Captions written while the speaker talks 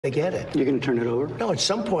they get it. You're going to turn it over? No, at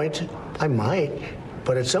some point, I might.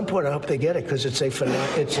 But at some point, I hope they get it because it's a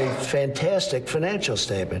fantastic financial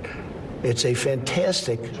statement. It's a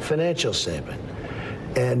fantastic financial statement.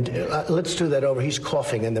 And let's do that over. He's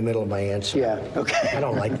coughing in the middle of my answer. Yeah, okay. I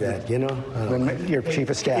don't like that, you know? Your chief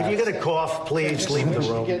of staff. If you're going to cough, please leave the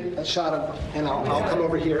room. Get a shot of, and I'll come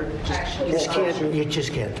over here. You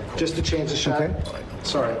just can't. Just to change the shot? Okay.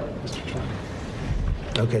 Sorry, Mr. Trump.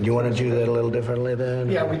 Okay, do you want to do that a little differently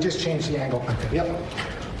then? Yeah, we just changed the angle. Okay. Yep.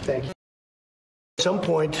 Thank you. At some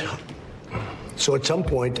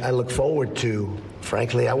point, I look forward to,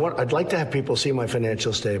 frankly, I'd like to have people see my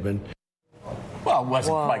financial statement. Well, it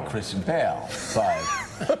wasn't quite Christian Bale,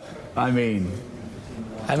 but I mean,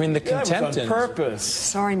 the contempt on purpose.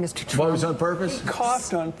 Sorry, Mr. Trump. What was on purpose? He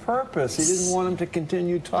coughed on purpose. He didn't want him to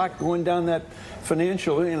continue going down that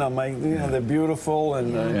financial. They're beautiful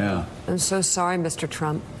and. Yeah. I'm so sorry, Mr.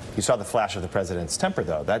 Trump. You saw the flash of the president's temper,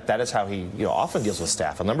 though. That is how he often deals with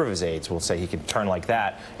staff. A number of his aides will say he can turn like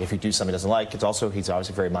that if you do something he doesn't like. He's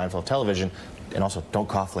obviously very mindful of television. And also, don't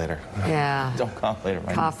cough later. Yeah. Don't cough later.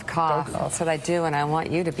 Cough. That's what I do, and I want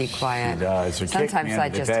you to be quiet. She does. Sometimes I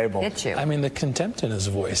just hit you. The contempt in his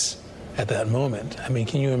voice at that moment.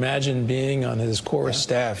 Can you imagine being on his core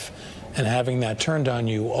staff and having that turned on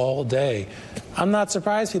you all day? I'm not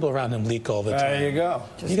surprised people around him leak all the time. There you go.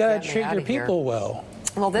 You got to treat your people well.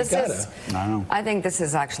 Well, I think this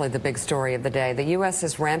is actually the big story of the day. The U.S.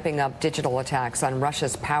 is ramping up digital attacks on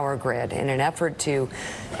Russia's power grid in an effort to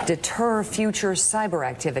deter future cyber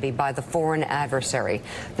activity by the foreign adversary.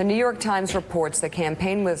 The New York Times reports the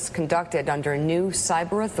campaign was conducted under new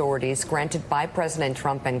cyber authorities granted by President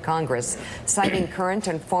Trump and Congress, citing current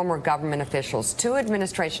and former government officials. Two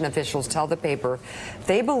administration officials tell the paper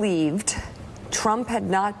they believed Trump had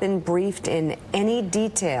not been briefed in any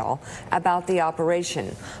detail about the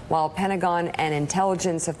operation, while Pentagon and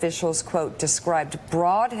intelligence officials, quote, described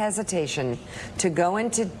broad hesitation to go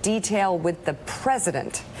into detail with the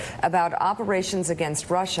president about operations against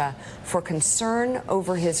Russia for concern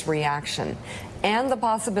over his reaction and the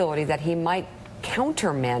possibility that he might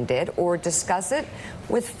countermand it or discuss it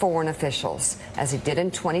with foreign officials, as he did in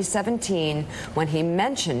 2017 when he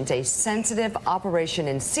mentioned a sensitive operation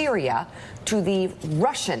in Syria to the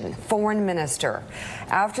Russian foreign minister.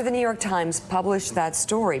 After the New York Times published that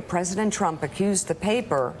story, President Trump accused the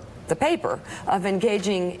paper of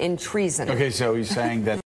engaging in treason. Okay, so he's saying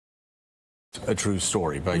that a true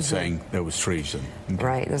story by saying there was treason. Okay.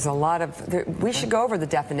 Right. There's a lot of. We should go over the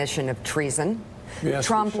definition of treason. Yes,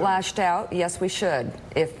 Trump lashed out. Yes, we should.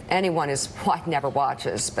 If anyone never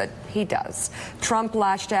watches, but he does. Trump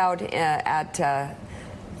lashed out in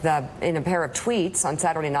a pair of tweets on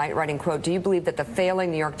Saturday night, writing, quote, "Do you believe that the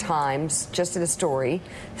failing New York Times just did a story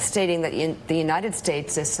stating that the United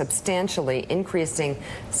States is substantially increasing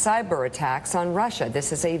cyber attacks on Russia?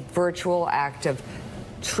 This is a virtual act of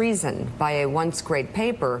treason by a once great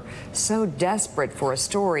paper so desperate for a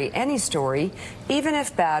story, any story, even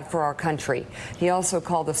if bad for our country." He also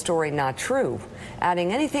called the story not true,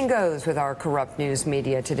 adding, "Anything goes with our corrupt news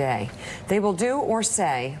media today. They will do or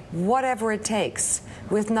say whatever it takes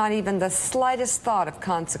with not even the slightest thought of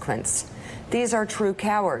consequence. These are true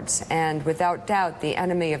cowards and without doubt the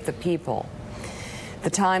enemy of the people."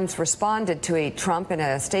 The Times responded to Trump in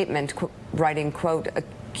a statement writing, quote,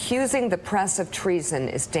 "Accusing the press of treason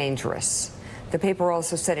is dangerous." The paper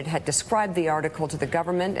also said it had described the article to the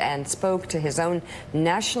government and spoke to his own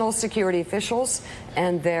national security officials,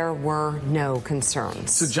 and there were no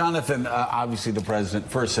concerns. So, Jonathan, obviously the president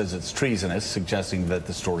first says it's treasonous, suggesting that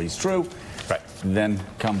the story's true. Right. Then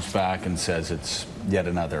comes back and says it's yet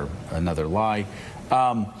another lie.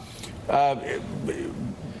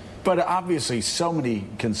 But obviously, so many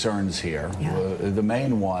concerns here. Yeah. The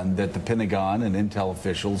main one that the Pentagon and intel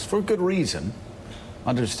officials, for good reason,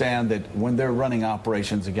 understand that when they're running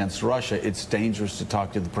operations against Russia, it's dangerous to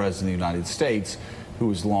talk to the President of the United States, who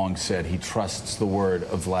has long said he trusts the word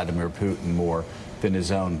of Vladimir Putin more than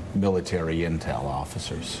his own military intel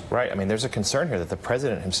officers. Right. There's a concern here that the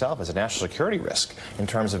president himself is a national security risk in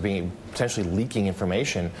terms of being potentially leaking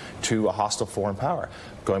information to a hostile foreign power.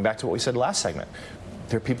 Going back to what we said last segment.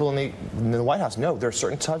 There are people in the White House. No, there are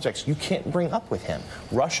certain subjects you can't bring up with him.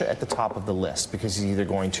 Russia at the top of the list because he's either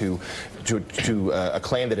going to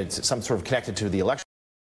claim that it's some sort of connected to the election.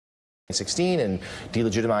 2016 and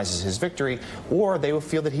delegitimizes his victory, or they will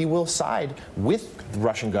feel that he will side with the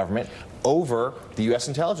Russian government over the U.S.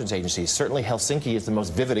 intelligence agencies. Certainly Helsinki is the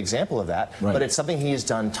most vivid example of that, right. But it's something he has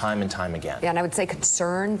done time and time again. Yeah, and I would say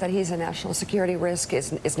concern that he's a national security risk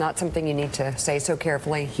is not something you need to say so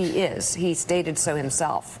carefully. He is. He stated so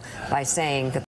himself by saying that